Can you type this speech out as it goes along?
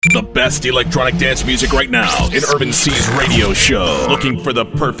The best electronic dance music right now in Irvin C's radio show. Looking for the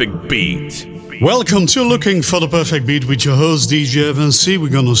perfect beat. Welcome to Looking for the Perfect Beat with your host DJ Irvin C. We're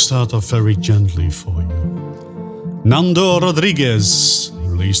gonna start off very gently for you. Nando Rodriguez,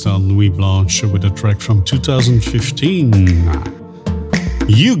 released on Nuit Blanche with a track from 2015.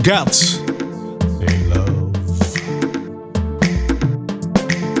 You Got a Love.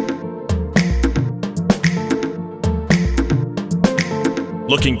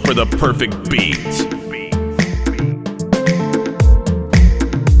 Looking for the perfect beat.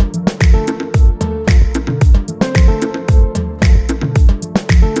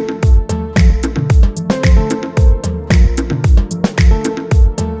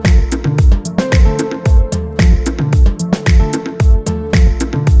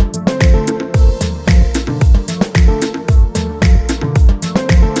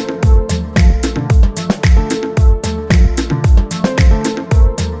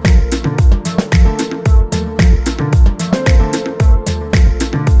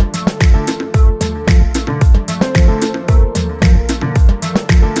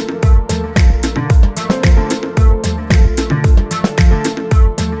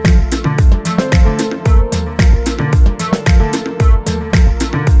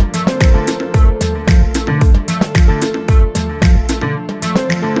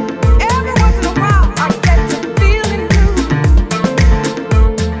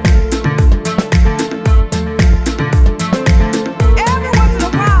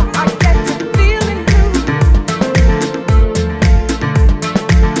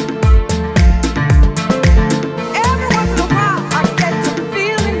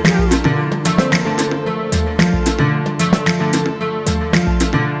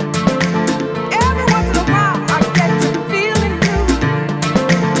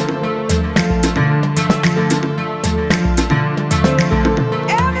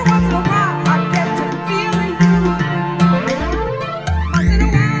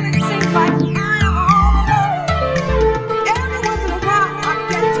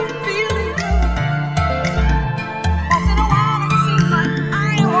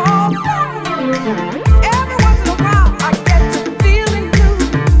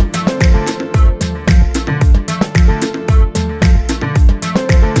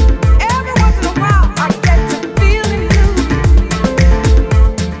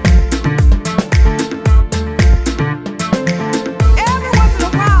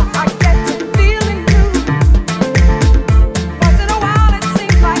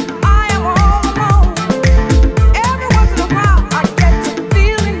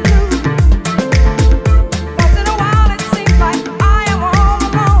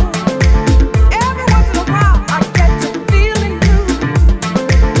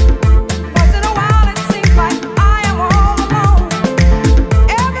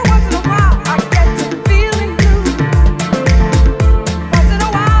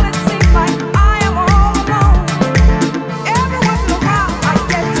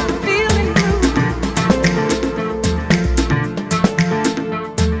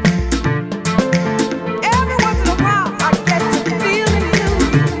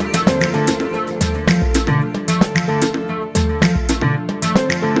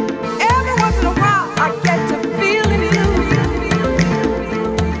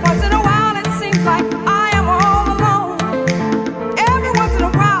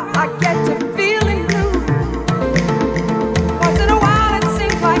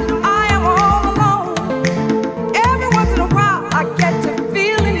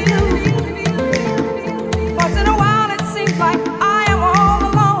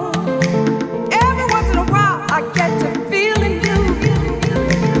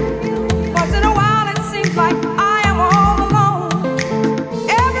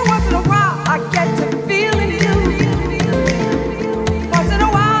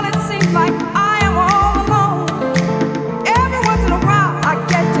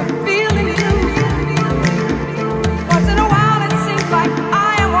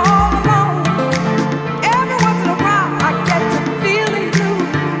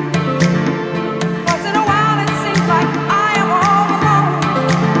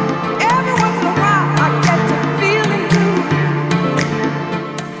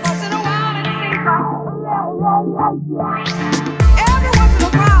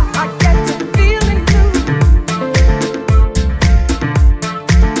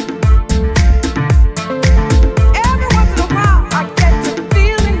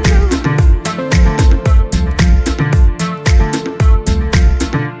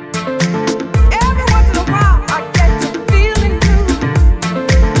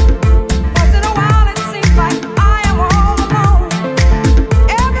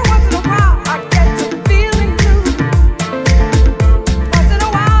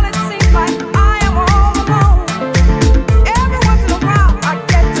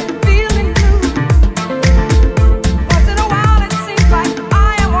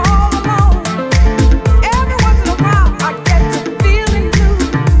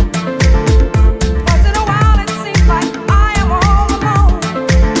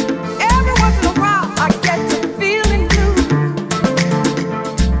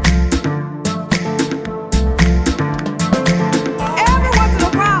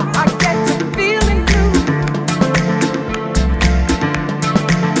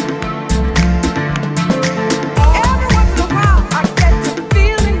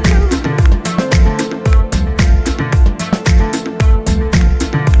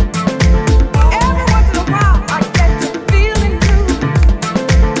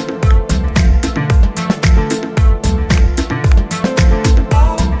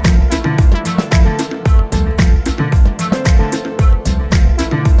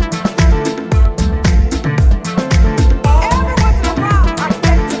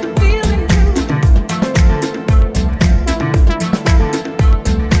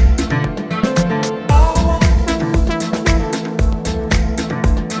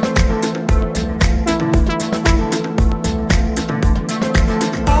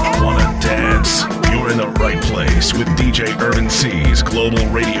 global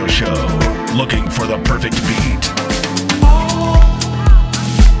radio show. Looking for the perfect beat.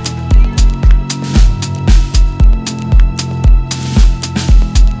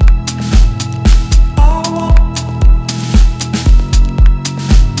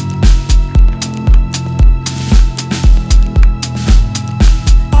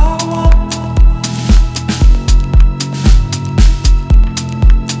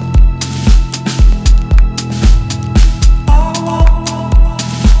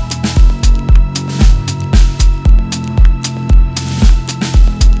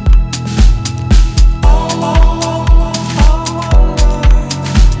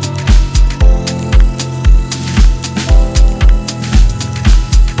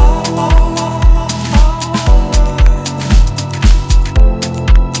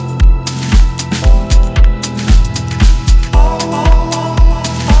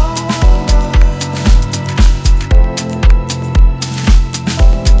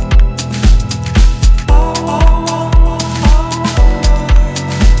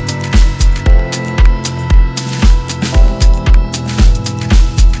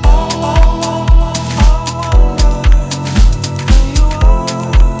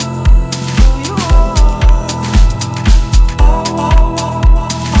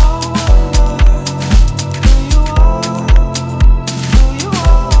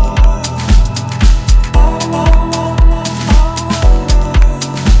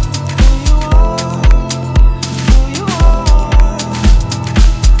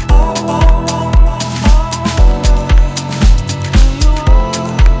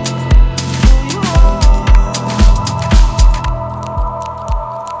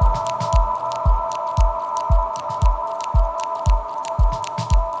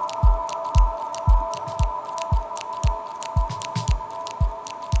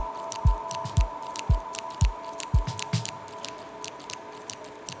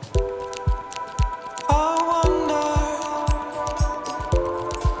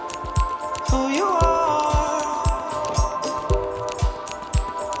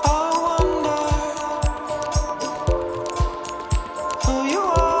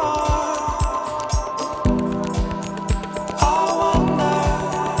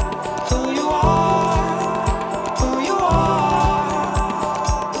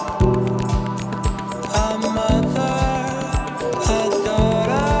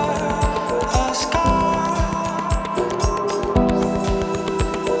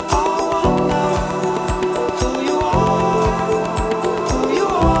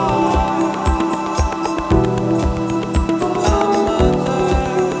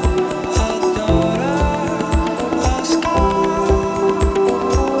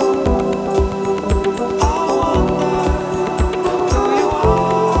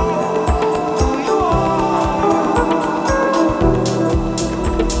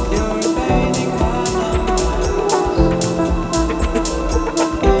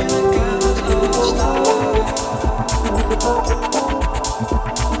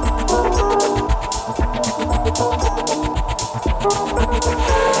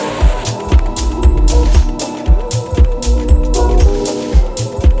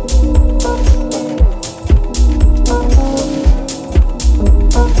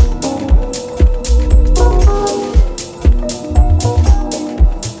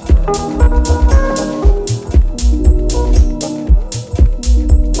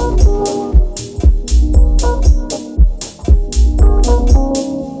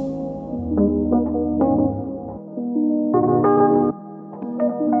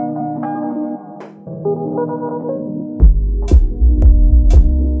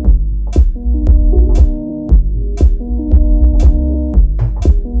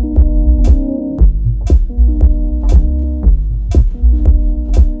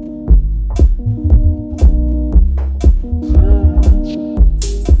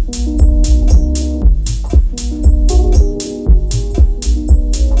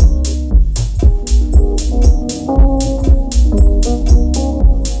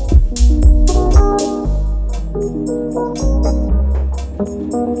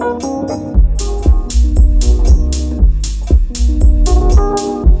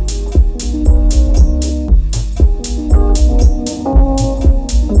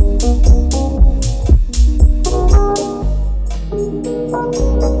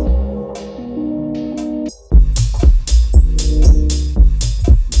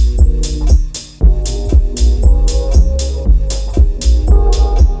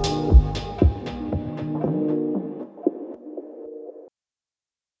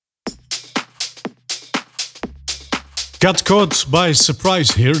 Got caught by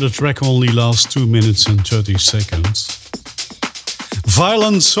surprise here. The track only lasts 2 minutes and 30 seconds.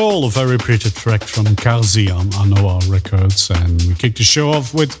 Violent Soul, a very pretty track from Kazi on Anoa Records. And we kick the show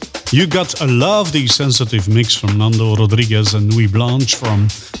off with You Got a Lovely Sensitive mix from Nando Rodriguez and Louis Blanche from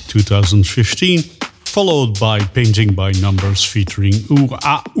 2015, followed by Painting by Numbers featuring Ooh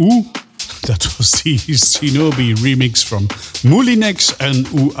Ah Ooh. That was the Shinobi remix from Moulinex and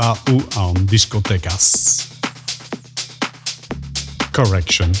Ooh Ah Ooh on Discotecas.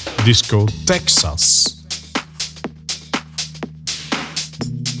 Correction, Disco Texas.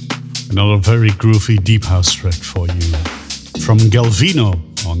 Another very groovy deep house track for you. From Galvino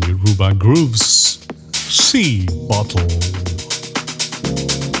on Yoruba Grooves, Sea Bottle.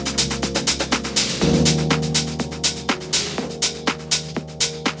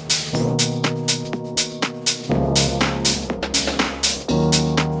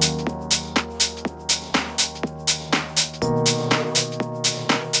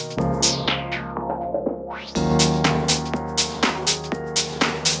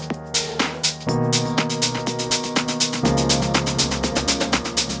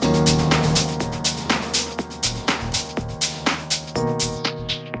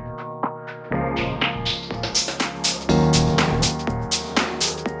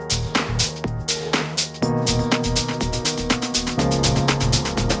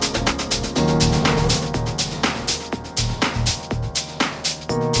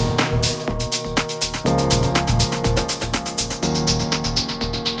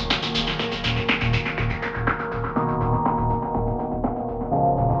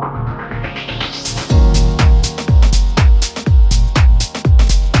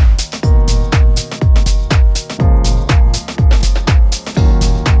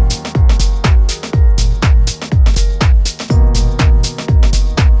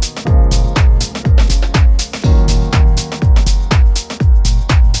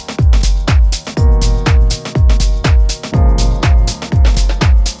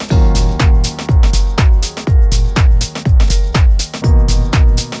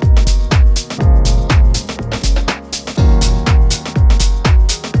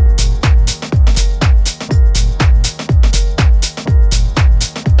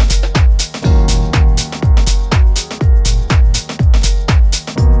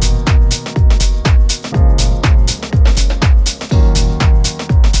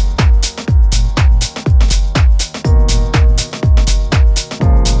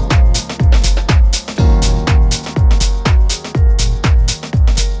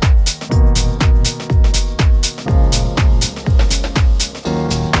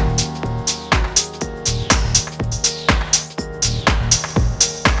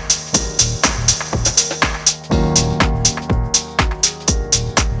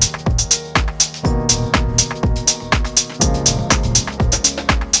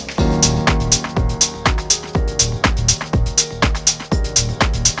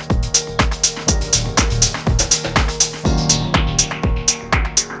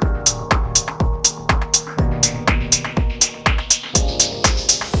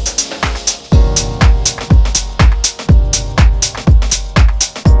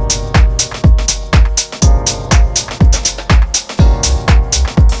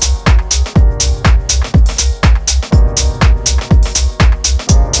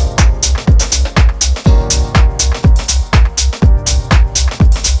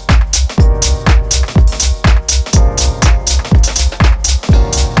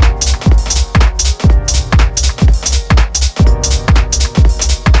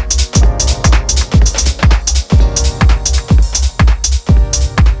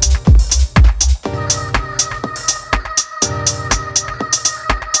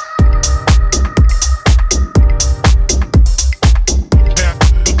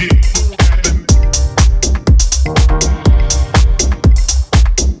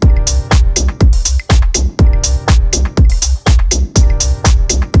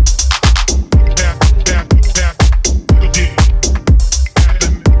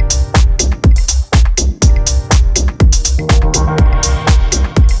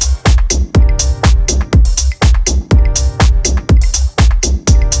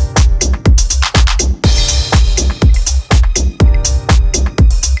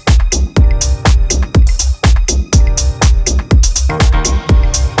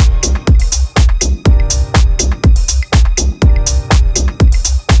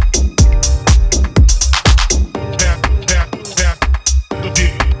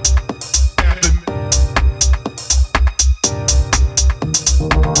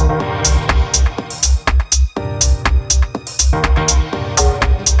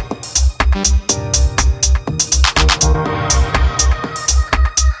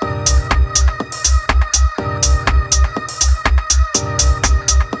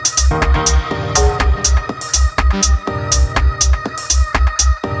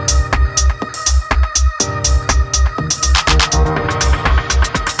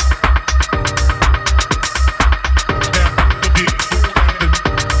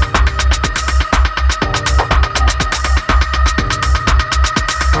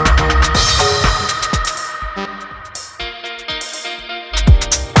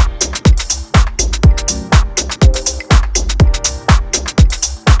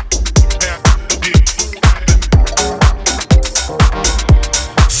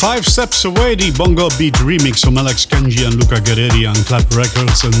 5 Steps Away, the Bongo Beat remix from Alex Kenji and Luca Guerreri on Clap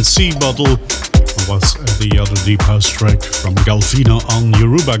Records, and Sea Bottle was the other deep house track from Galvino on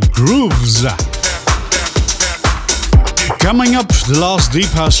Yoruba Grooves. Coming up, the last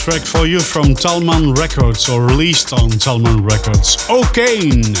deep house track for you from Talman Records, or released on Talman Records,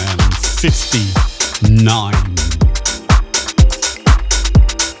 O'Kane and 59.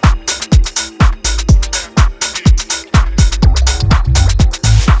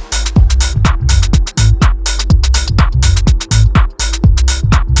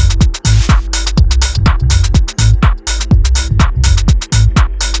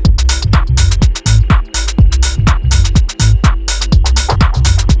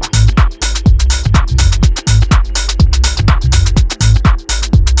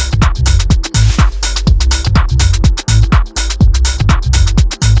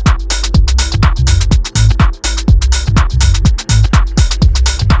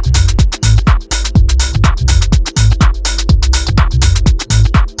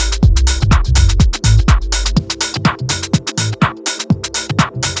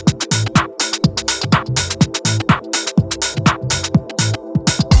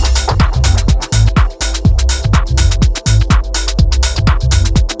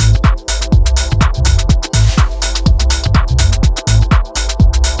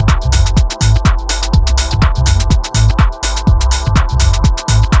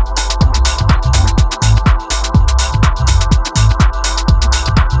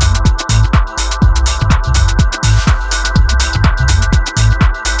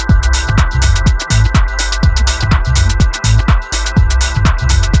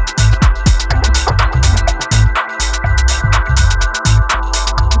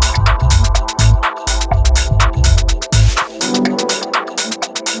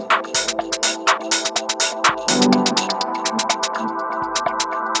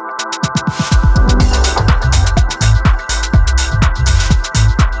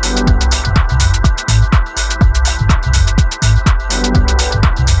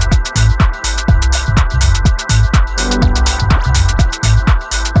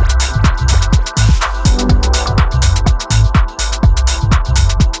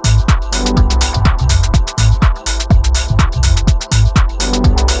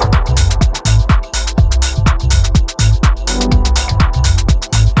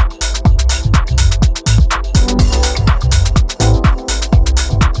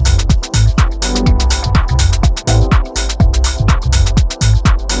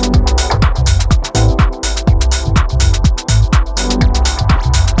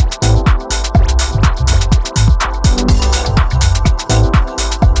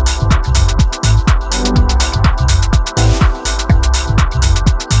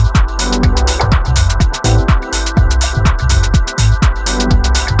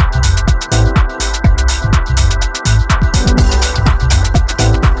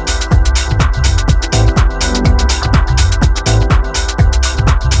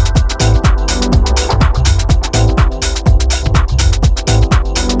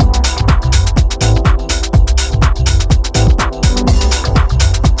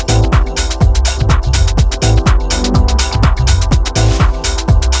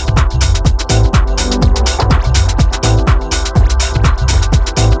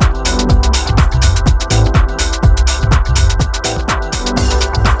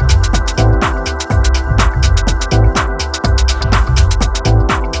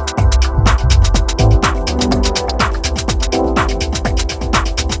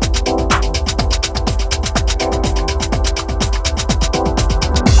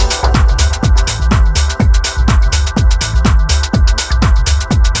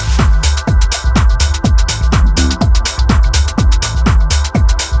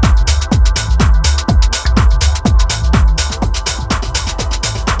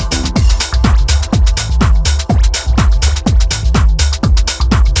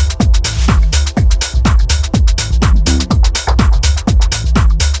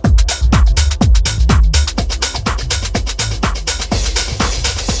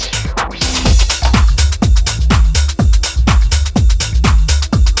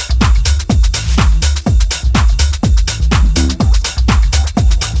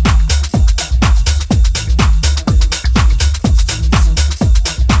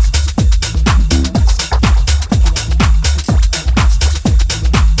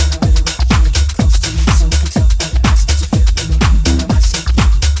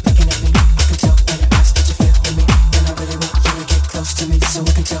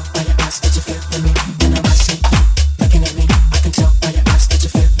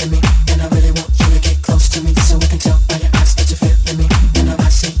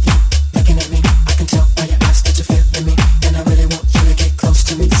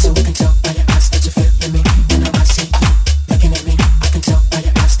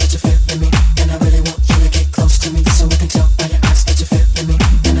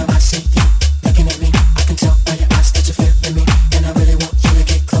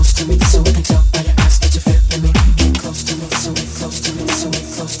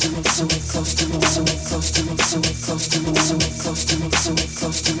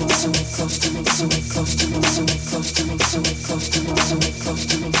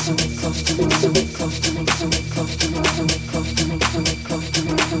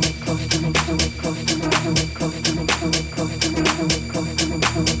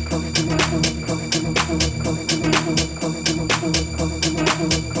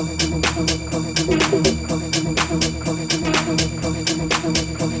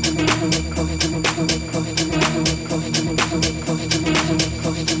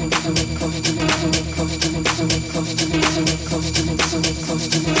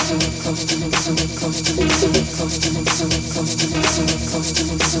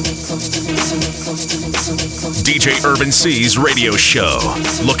 DJ Urban C's radio show,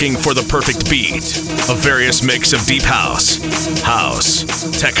 looking for the perfect beat. A various mix of deep house, house,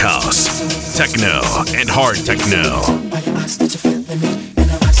 tech house, techno, and hard techno.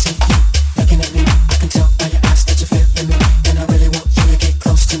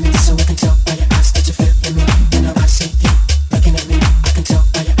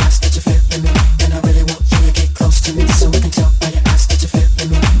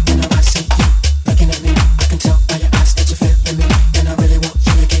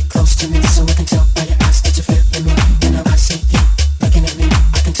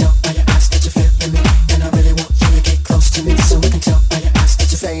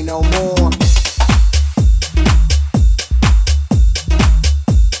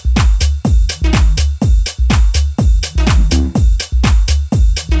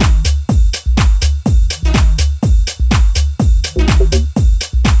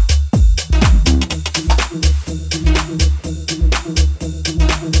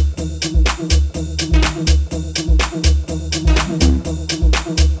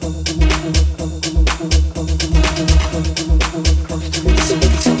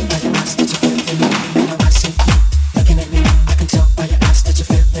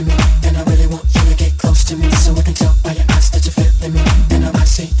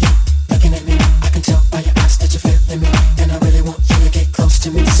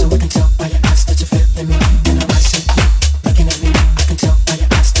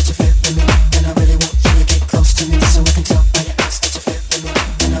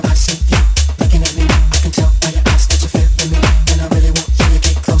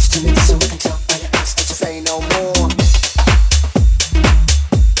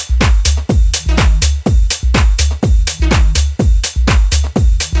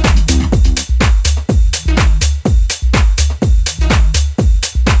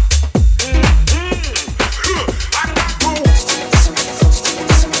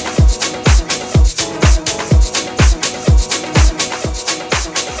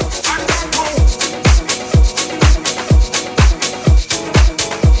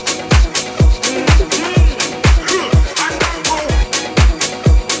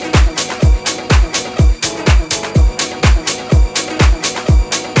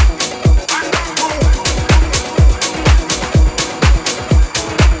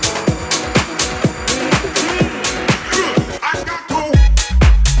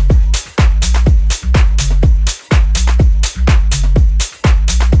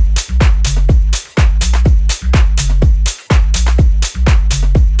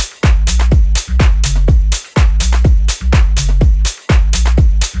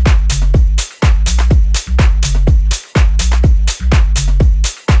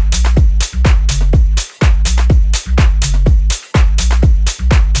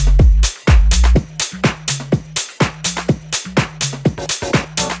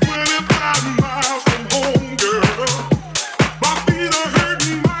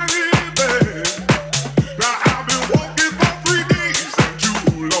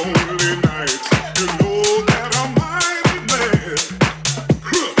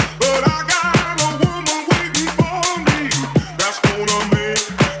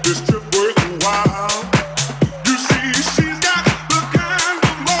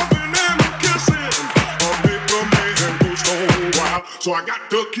 So I got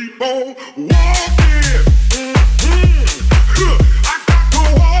to keep on walking. I got to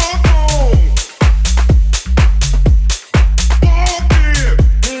walk on. Walking.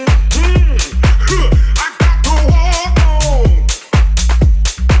 I got to walk on.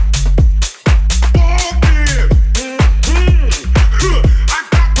 Walking. I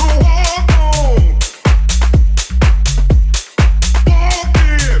got to walk on.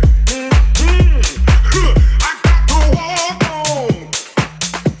 Walking.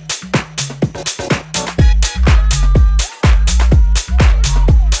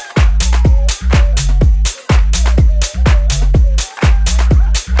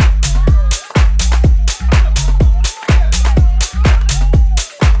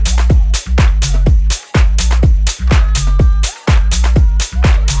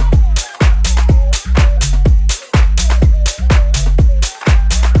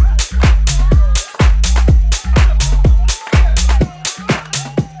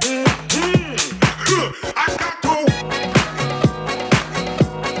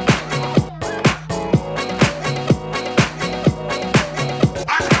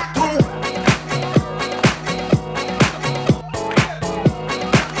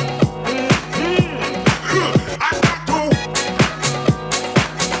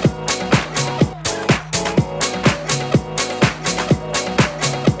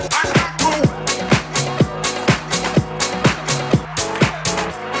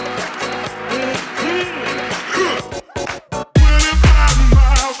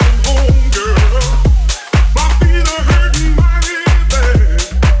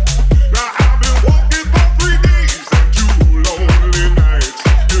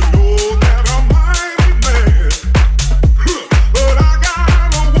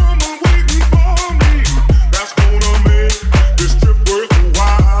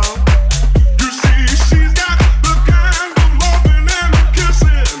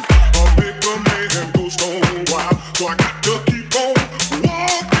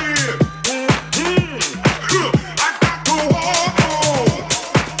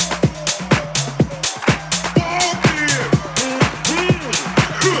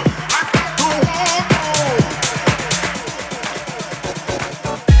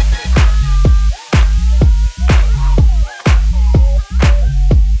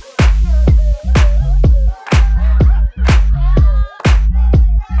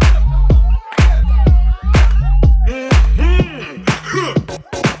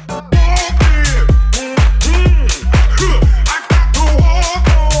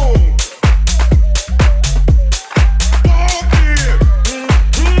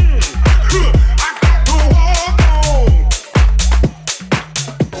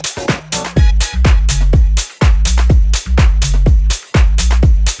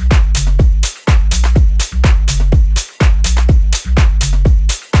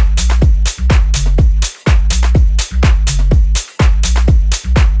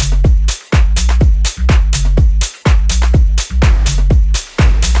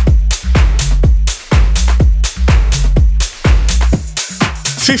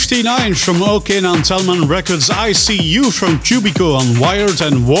 59 from Okin and Telman Records, I See You from Cubico on Wired,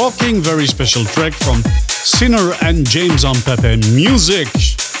 and Walking, very special track from Sinner and James on Pepe Music.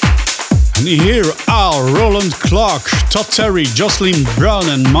 And here are Roland Clark, Todd Terry, Jocelyn Brown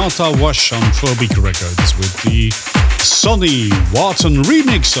and Martha Wash on Phobic Records with the Sonny Wharton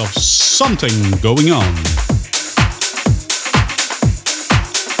remix of Something Going On.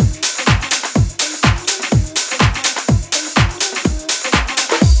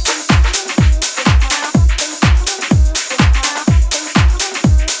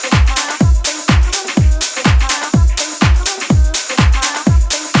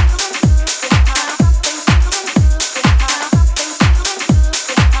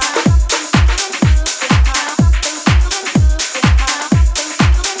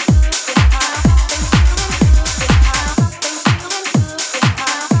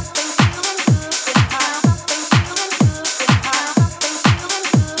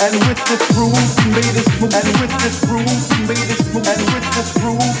 And with this groove, we made this move. And with this groove, we made this move. And with this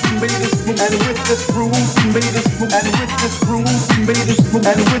groove, we made this move. And with this groove, we made this move. And with this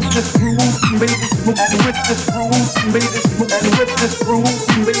groove, we made this move. And with this groove, we made this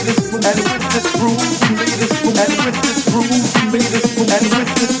move. And with this groove, we made this move. And with this groove, we made this move. And with this groove, we made this move. And with this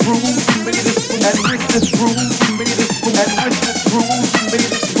groove, we made this move. And with this groove, we made this move. And with this groove, we made this move. And with this groove, we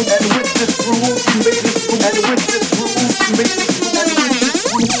made this move. And with this groove, we made this move. And with this groove, we made this move. And with this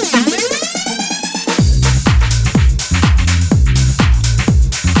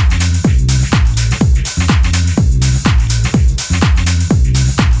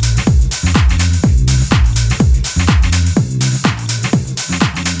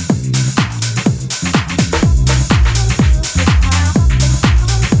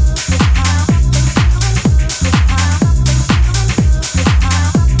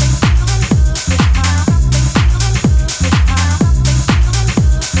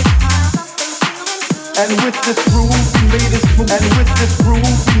And with this groove, we made this move. And with this groove,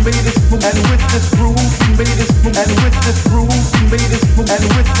 we made this move. And with this groove, we made this move. And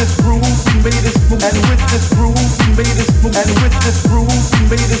with this groove, we made this move. And with this groove, we made this move. And with this groove, we made this move. And with this groove, we made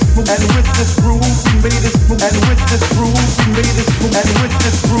this move. And with this groove, we made this move. And with this groove, we made this move. And with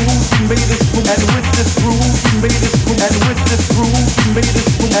this groove, we made this move. And with this groove, we made this move. And with this groove, we made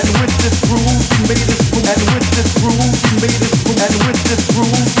this move. And with this groove, we made this move. And with this groove, we made this move. And with this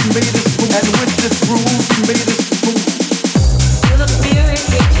groove, we made this move. And with this groove, we made this move. Feel the spirit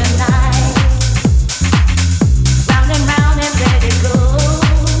hit tonight, round and round and let it go.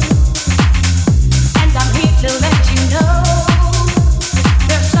 And I'm here to let you know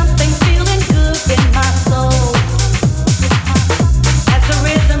there's something feeling good in my soul. As the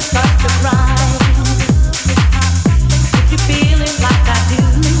rhythm starts to grind, if you feel it like I do,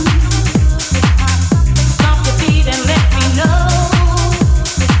 stomp your feet and let me know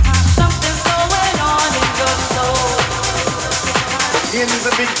something's going on in your soul. In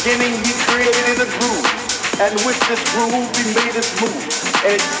the beginning, he created a groove, and with this groove, he made us move,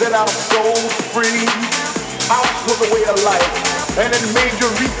 and it set our souls free. House was a way of life, and it made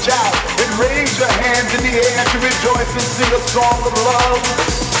you reach out and raise your hands in the air to rejoice and sing a song of love,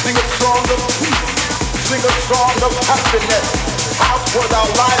 sing a song of peace, sing a song of happiness. House was our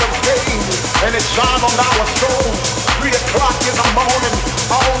light of day, and it shone on our souls. 3 o'clock in the morning,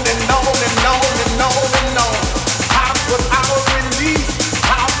 on and on and on and on and on. House was our release.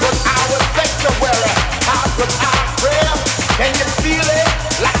 House was our sanctuary. House was our prayer. Can you feel it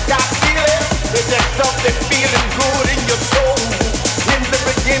like I feel it? Is there something feeling good in your soul? In the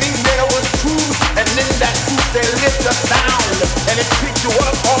beginning there was truth, and in that truth they lift a sound, and it picked you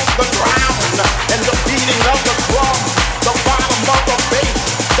up off the ground. And the beating of the drum, the bottom of the bass,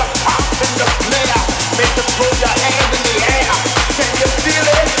 the pop and the snare, make you throw your hands in the air. Can you feel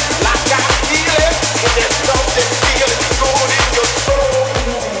it like I feel it? Is there something feeling good in your soul?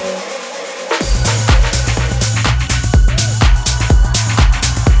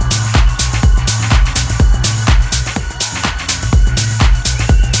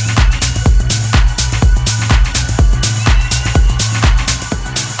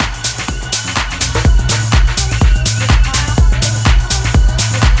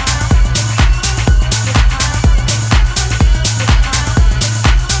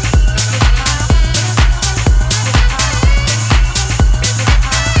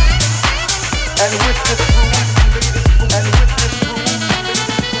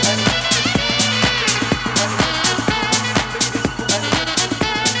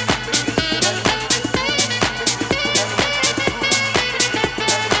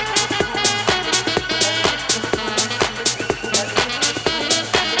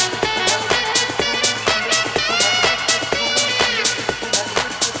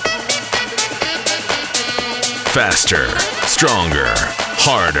 Faster, stronger,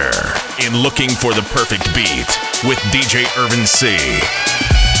 harder. In Looking for the Perfect Beat with DJ Irvin C.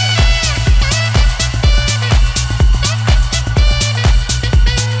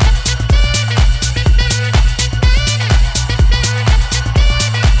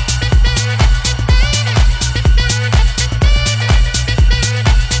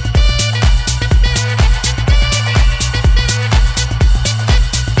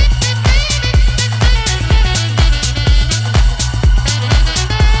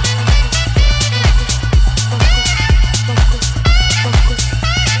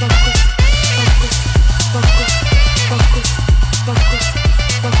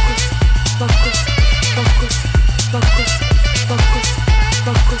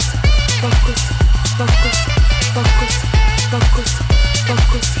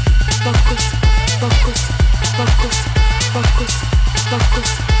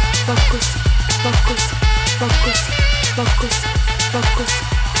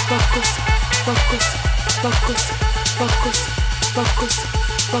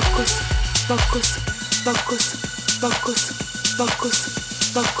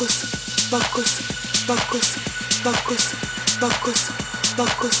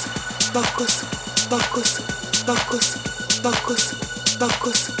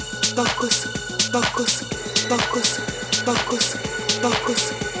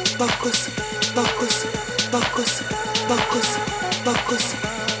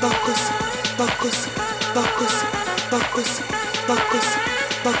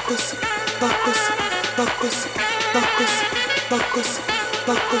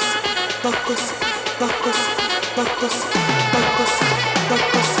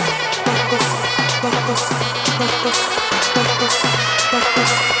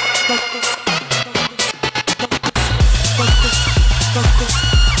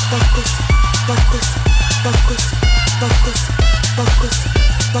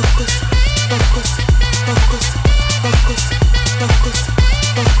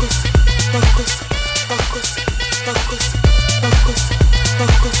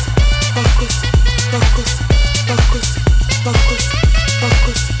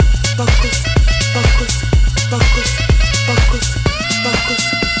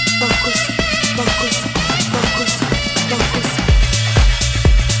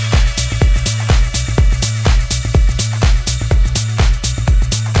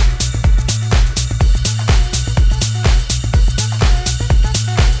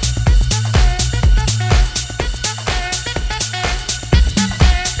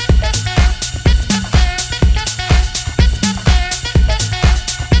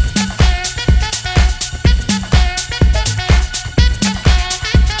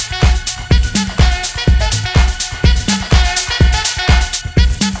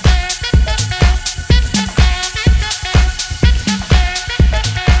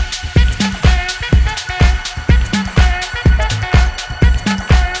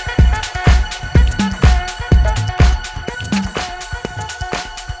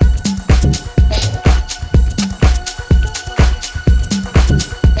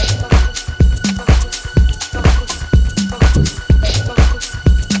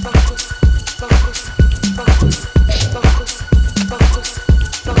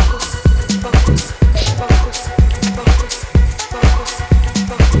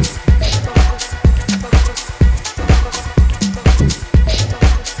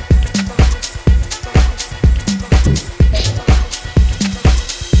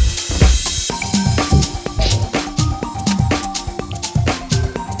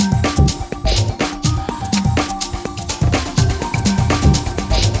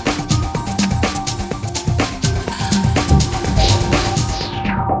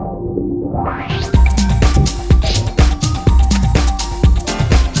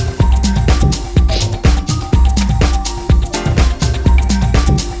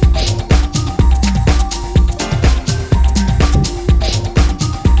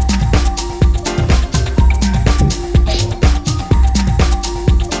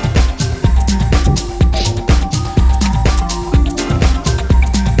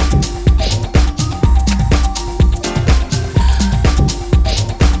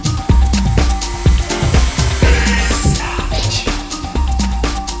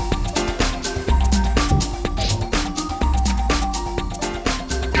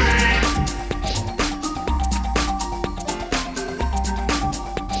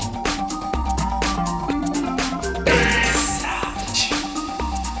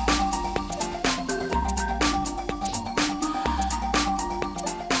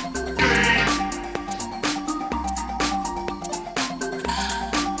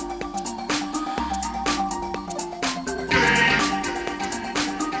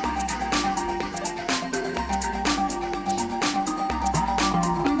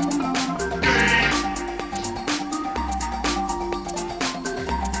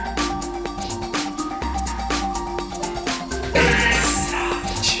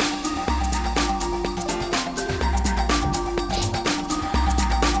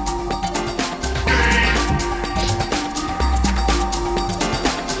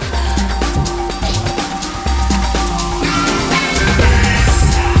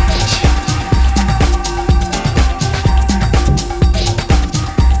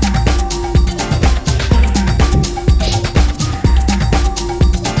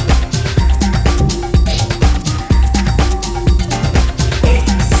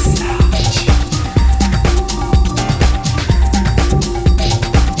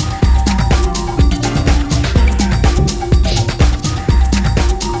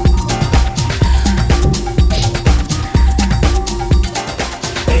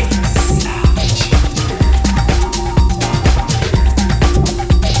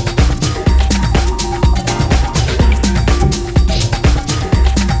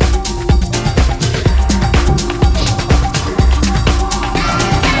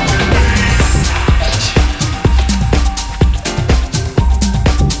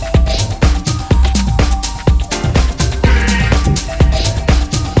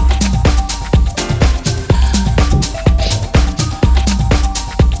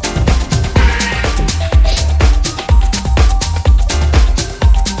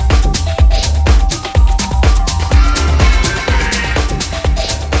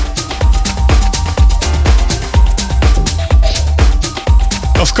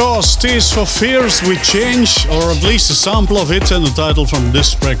 course, Tears for Fears with Change, or at least a sample of it, and the title from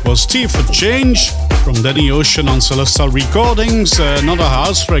this track was Tears for Change from Danny Ocean on Celestial Recordings. Another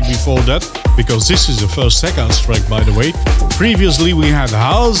house track before that, because this is the first tech house track, by the way. Previously we had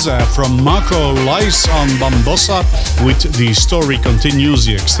House from Marco Lice on Bambossa with The Story Continues,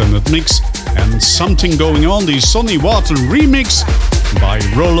 the extended mix, and Something Going On, the Sonny Wharton remix by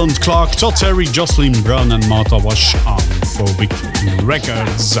Roland Clark, Todd Terry, Jocelyn Brown and Martha Wash on Phobic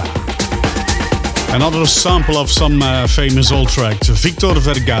Records. Another sample of some famous old tracks, Victor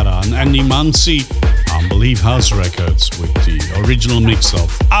Vergara and Andy Mansi on Believe House Records with the original mix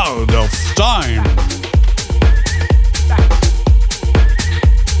of Out of Time.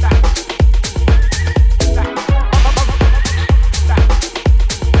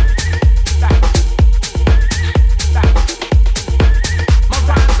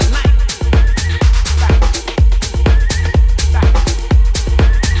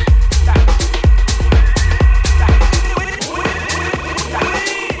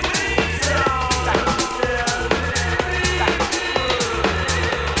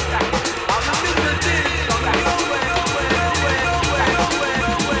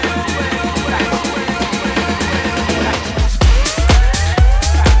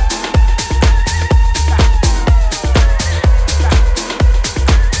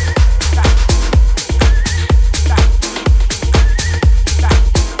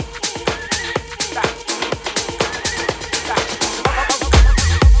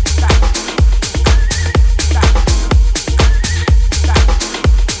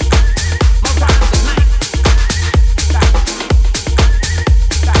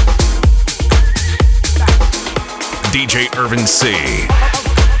 DJ Irvin C.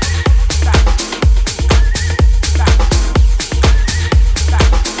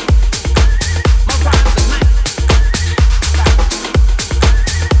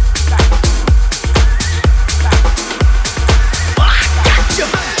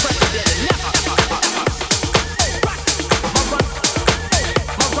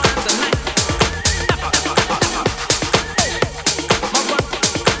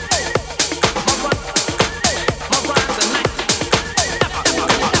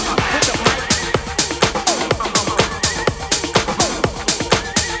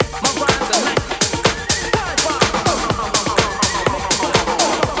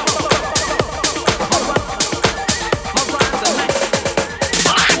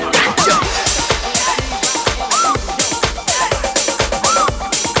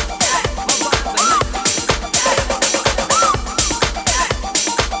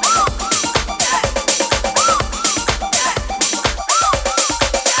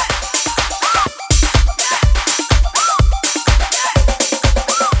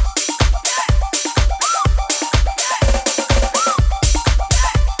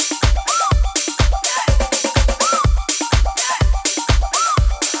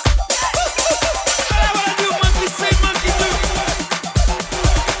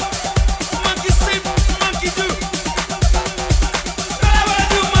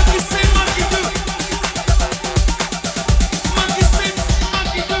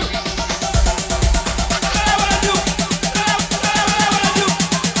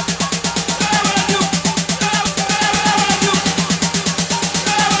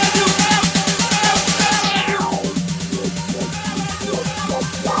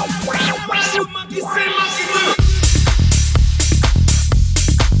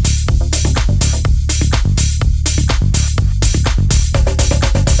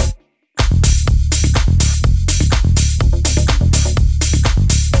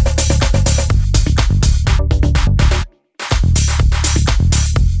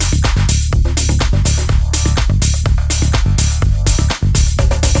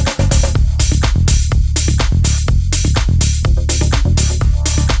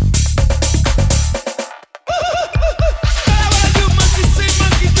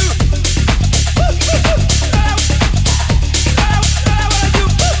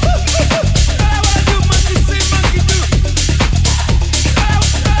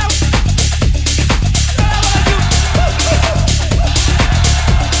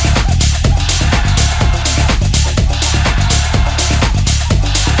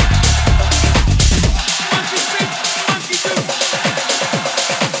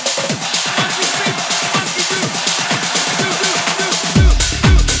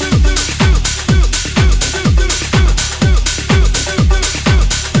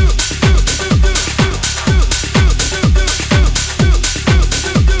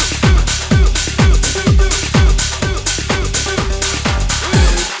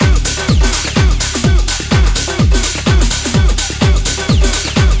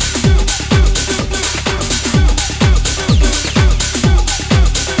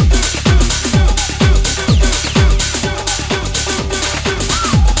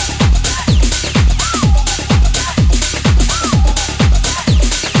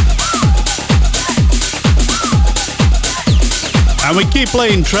 And we keep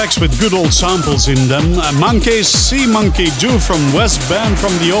playing tracks with good old samples in them. Monkeys, Sea Monkey Do from West Band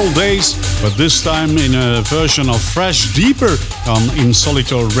from the old days, but this time in a version of Fresh Deeper on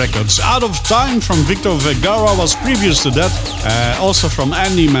Insolito Records. Out of Time from Victor Vergara was previous to that. Also from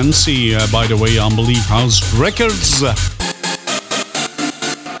Andy Mancy, by the way, on Believe House Records.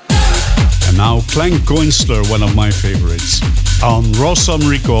 And now Clank Coinsler, one of my favorites, on Rossum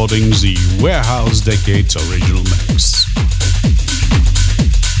Recordings, the Warehouse Decades original mix.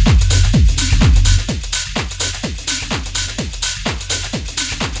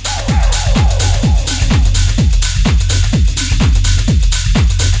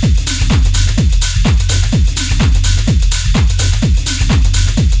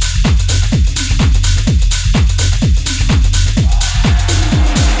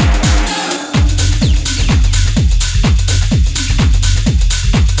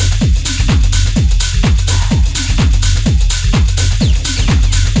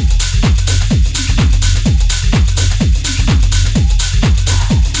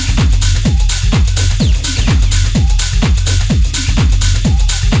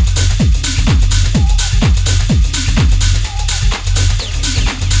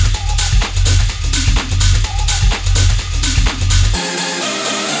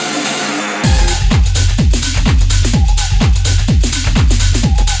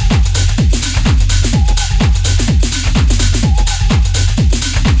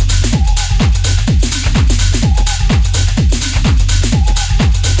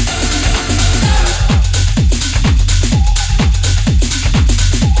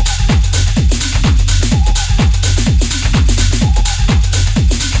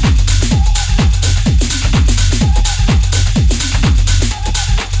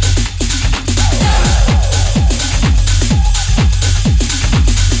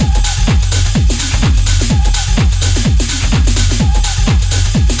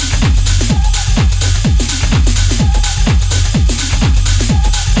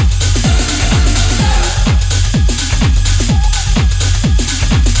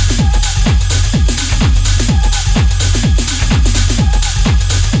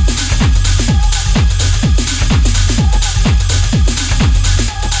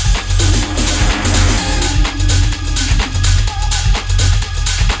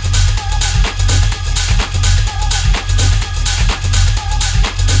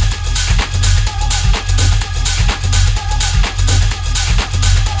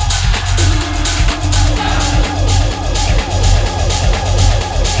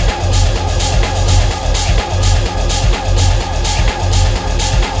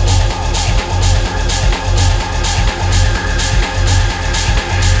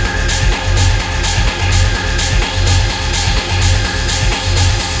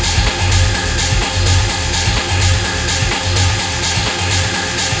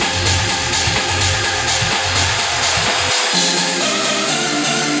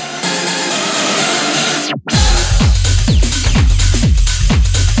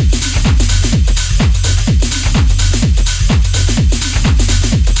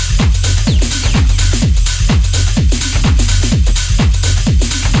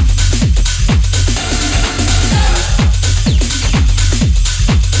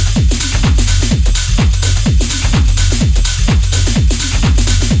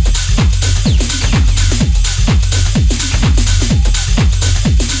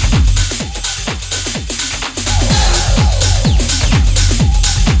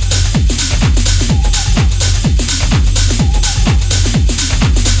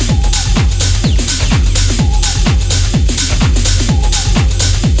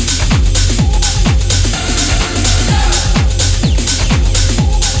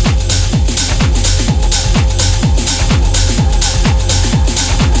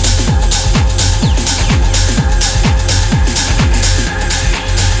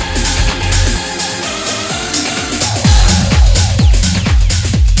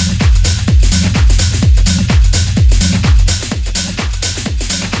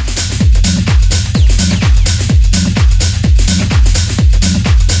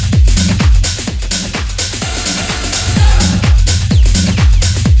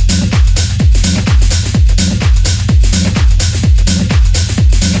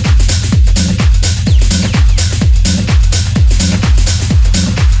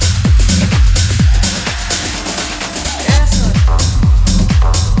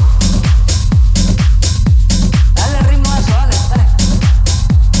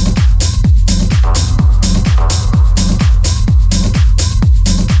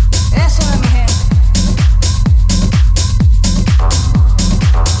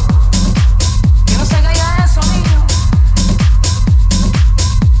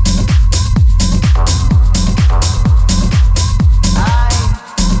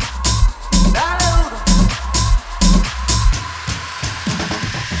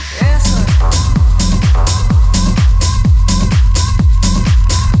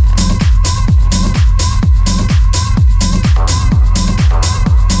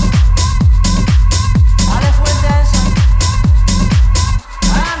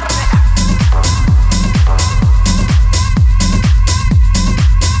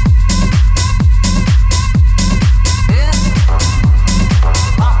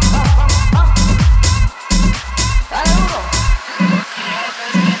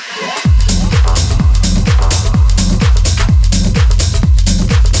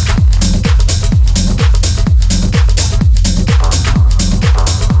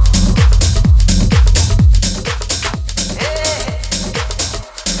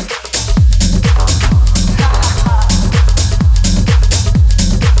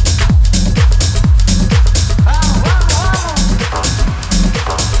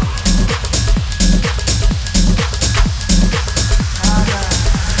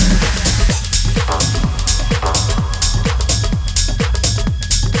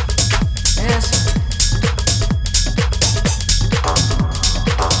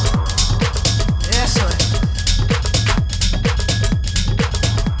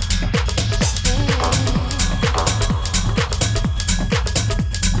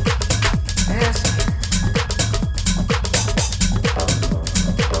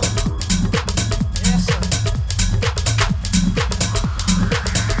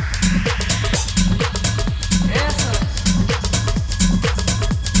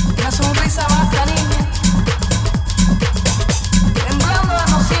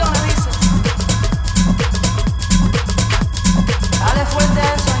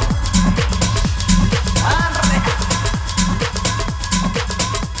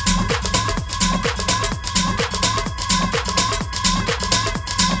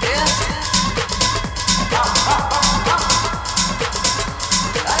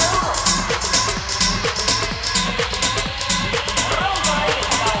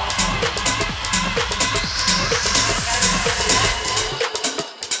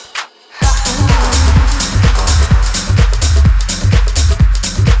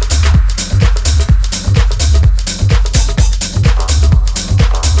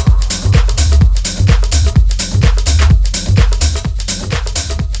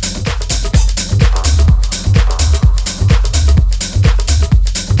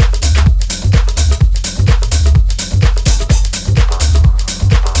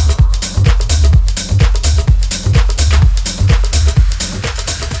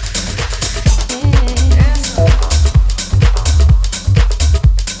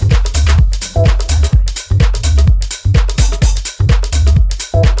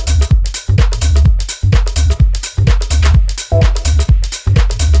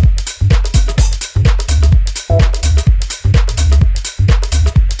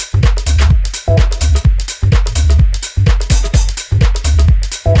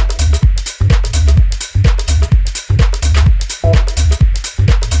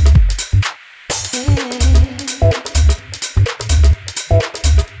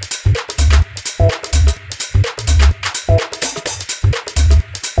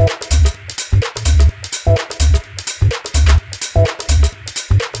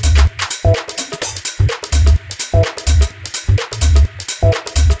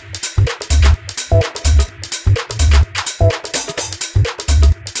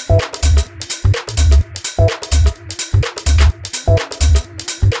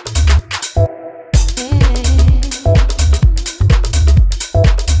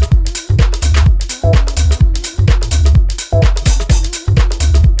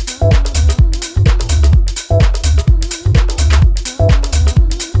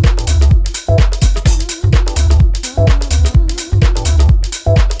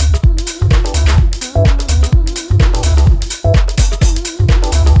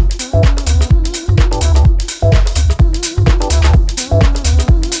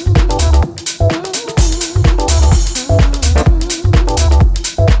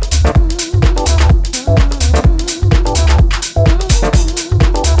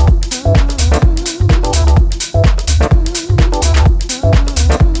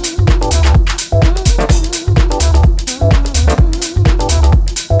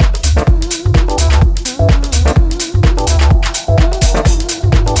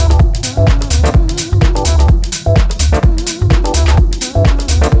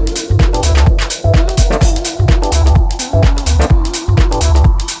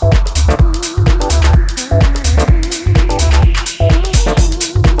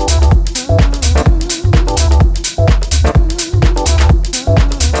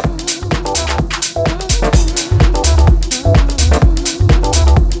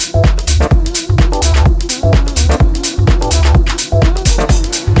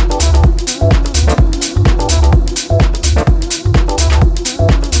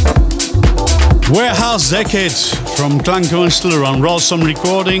 Warehouse Decade from Klangkünstler on Rawsome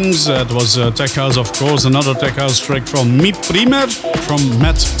Recordings. It was Tech House, of course. Another Tech House track from Mi Primer, from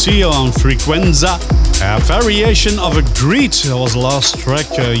Matt Teo on Frequenza. A variation of a Greed was the last track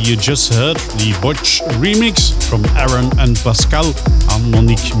you just heard. The Butch remix from Aaron and Pascal on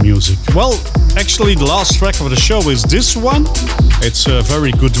Monique Music. Well, actually the last track of the show is this one. It's a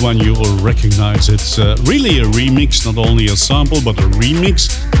very good one, you will recognize it. It's really a remix, not only a sample, but a remix.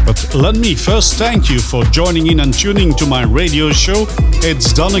 But let me first thank you for joining in and tuning to my radio show.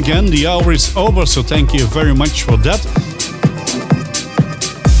 It's done again, the hour is over, so thank you very much for that.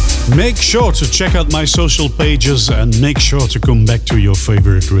 Make sure to check out my social pages and make sure to come back to your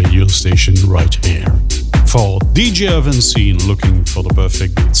favorite radio station right here. For DJ Irvin C, looking for the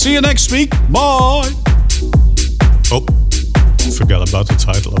perfect beat. See you next week, bye! Oh, forgot about the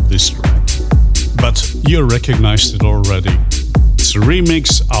title of this track. But you recognized it already. It's a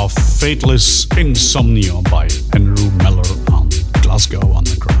remix of Fateless Insomnia by Andrew Meller on Glasgow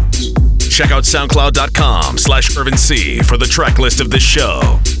Underground. Check out SoundCloud.com/IrvinC for the track list of this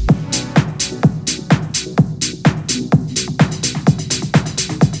show.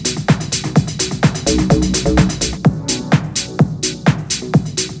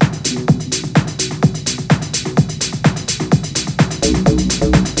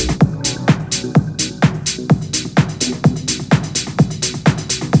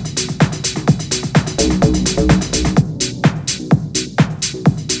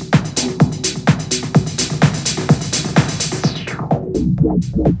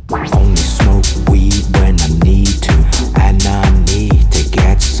 Only smoke weed when I need to, and I need to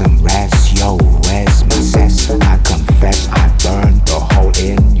get some rest. Yo, where's my cess? I confess I burned the hole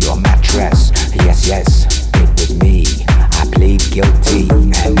in your mattress. Yes, it was me. I plead guilty.